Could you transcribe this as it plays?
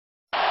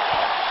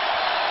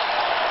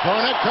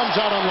Garnett comes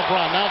out on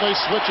LeBron. Now they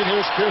switch, and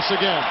here's Pierce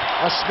again.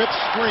 A Smith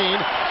screen.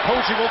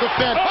 Posey will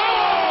defend.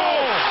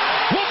 Oh!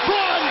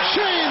 LeBron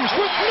James,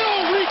 with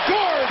no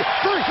regard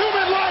for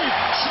human life,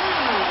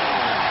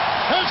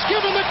 has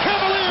given the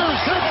Cavaliers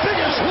their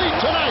biggest lead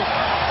tonight.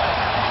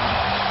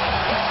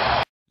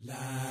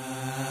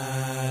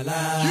 La,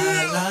 la,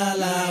 la,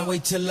 la,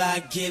 wait till I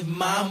get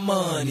my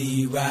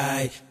money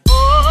right.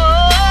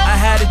 I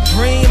had a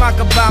dream I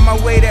could buy my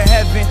way to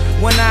heaven.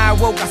 When I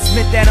awoke, I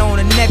spent that on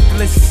a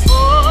necklace.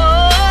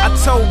 I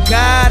told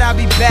God I'll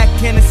be back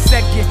in a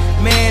second.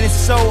 Man, it's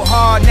so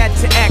hard not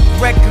to act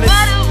reckless.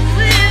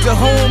 To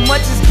whom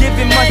much is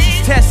given, much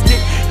is tested.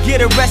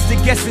 Get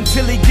arrested, guess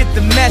until he get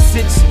the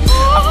message.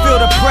 I feel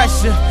the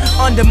pressure,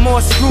 under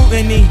more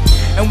scrutiny.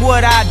 And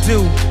what I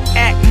do,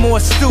 act more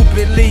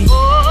stupidly.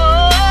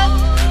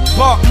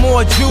 Bought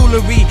more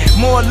jewelry,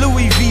 more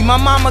Louis V. My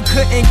mama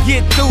couldn't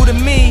get through to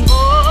me.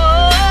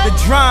 The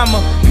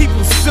drama,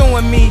 people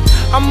suing me.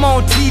 I'm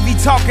on TV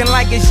talking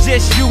like it's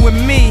just you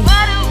and me.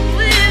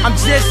 I'm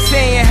just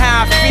saying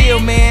how I feel,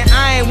 man.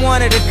 I ain't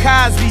one of the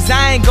Cosbys,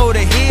 I ain't go to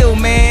Hill,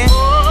 man.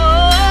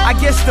 I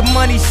guess the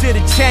money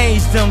should've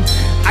changed them.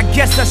 I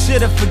guess I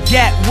should've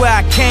forgot where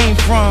I came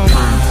from.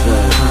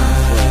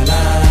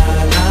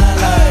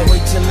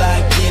 Wait till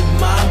I get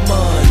my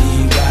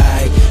money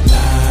right.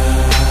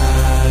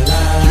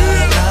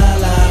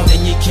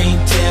 Then you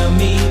can't tell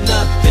me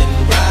nothing,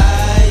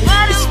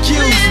 right?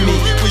 Excuse me,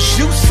 was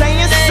you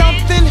saying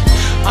something?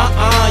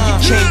 You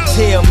can't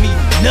tell me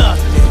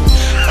nothing.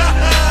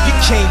 You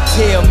can't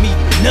tell me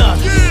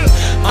nothing.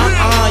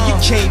 You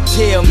can't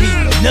tell me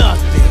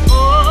nothing.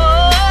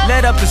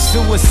 Let up the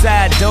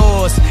suicide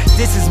doors.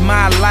 This is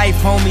my life,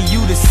 homie,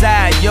 you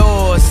decide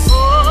yours.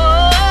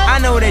 I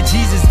know that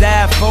Jesus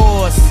died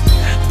for us,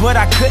 but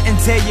I couldn't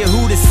tell you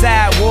who the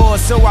side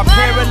was. So I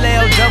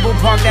parallel double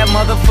park that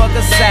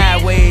motherfucker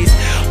sideways.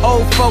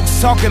 Old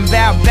folks talking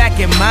about back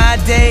in my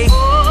day,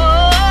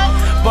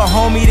 but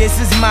homie,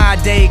 this is my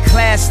day.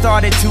 Class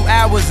started 2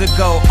 hours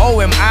ago. Oh,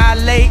 am I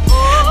late?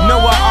 No,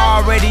 I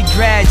already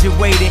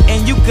graduated.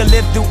 And you could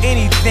live through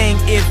anything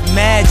if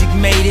magic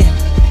made it.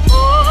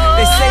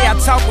 They say I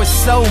talk with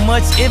so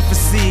much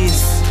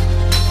emphasis.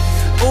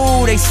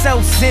 Ooh, they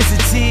so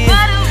sensitive.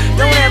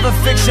 Don't ever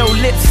fix your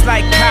lips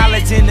like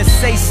collagen to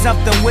say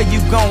something where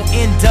you gon'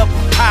 end up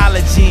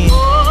apologizing.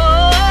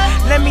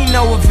 Let me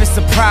know if it's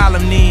a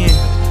problem then.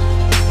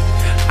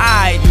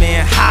 Alright,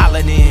 man,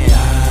 holla then.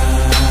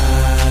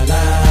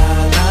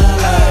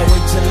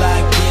 Wait till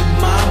I get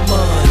my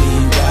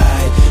money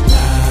right.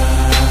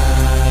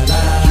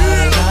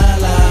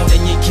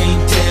 Then you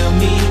can't tell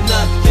me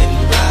nothing,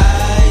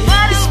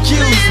 right?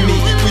 Excuse me,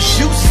 was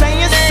you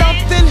saying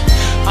something?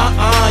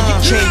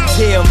 You can't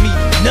tell me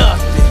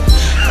nothing.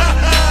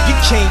 You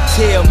can't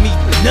tell me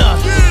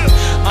nothing.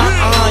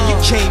 You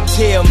can't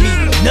tell me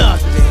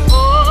nothing.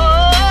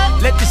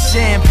 Let the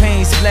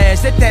champagne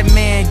splash, let that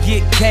man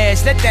get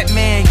cash, let that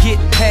man get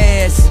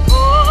past.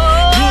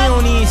 He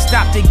don't even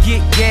stop to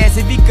get gas.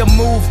 If he could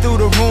move through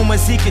the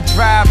rumors, he could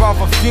drive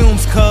off of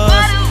fumes, cuz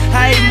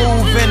how he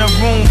move in a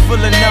room full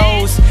of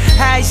no's,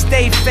 how he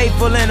stay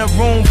faithful in a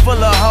room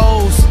full of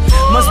hoes.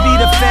 Must be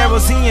the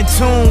pharaohs, he in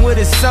tune with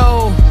his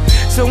soul.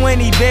 So when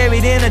he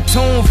buried in a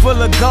tomb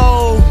full of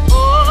gold,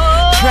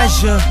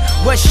 treasure,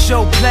 what's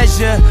your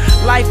pleasure?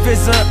 Life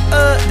is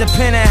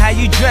depending how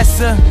you dress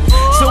her.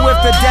 So if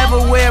the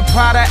devil wear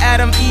Prada,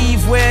 Adam,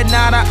 Eve wear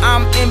nada,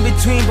 I'm in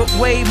between but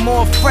way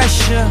more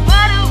fresher,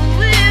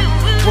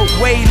 with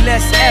way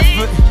less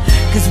effort.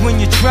 Cause when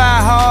you try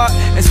hard,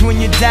 that's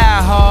when you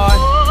die hard.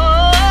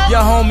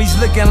 Your homies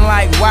looking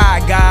like,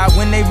 why God?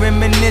 When they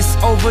reminisce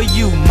over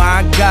you,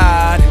 my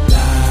God.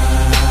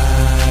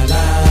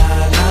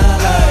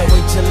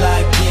 Wait till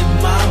I get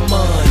my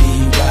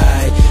money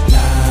right.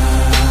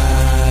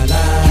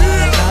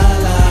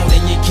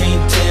 Then you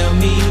can't tell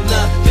me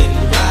nothing,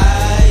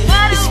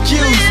 right?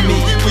 Excuse me,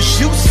 was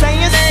you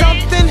saying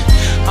something?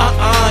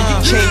 You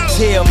can't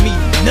tell me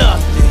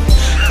nothing.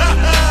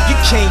 You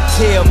can't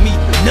tell me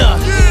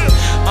nothing.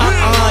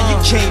 You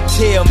can't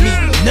tell me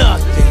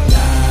nothing.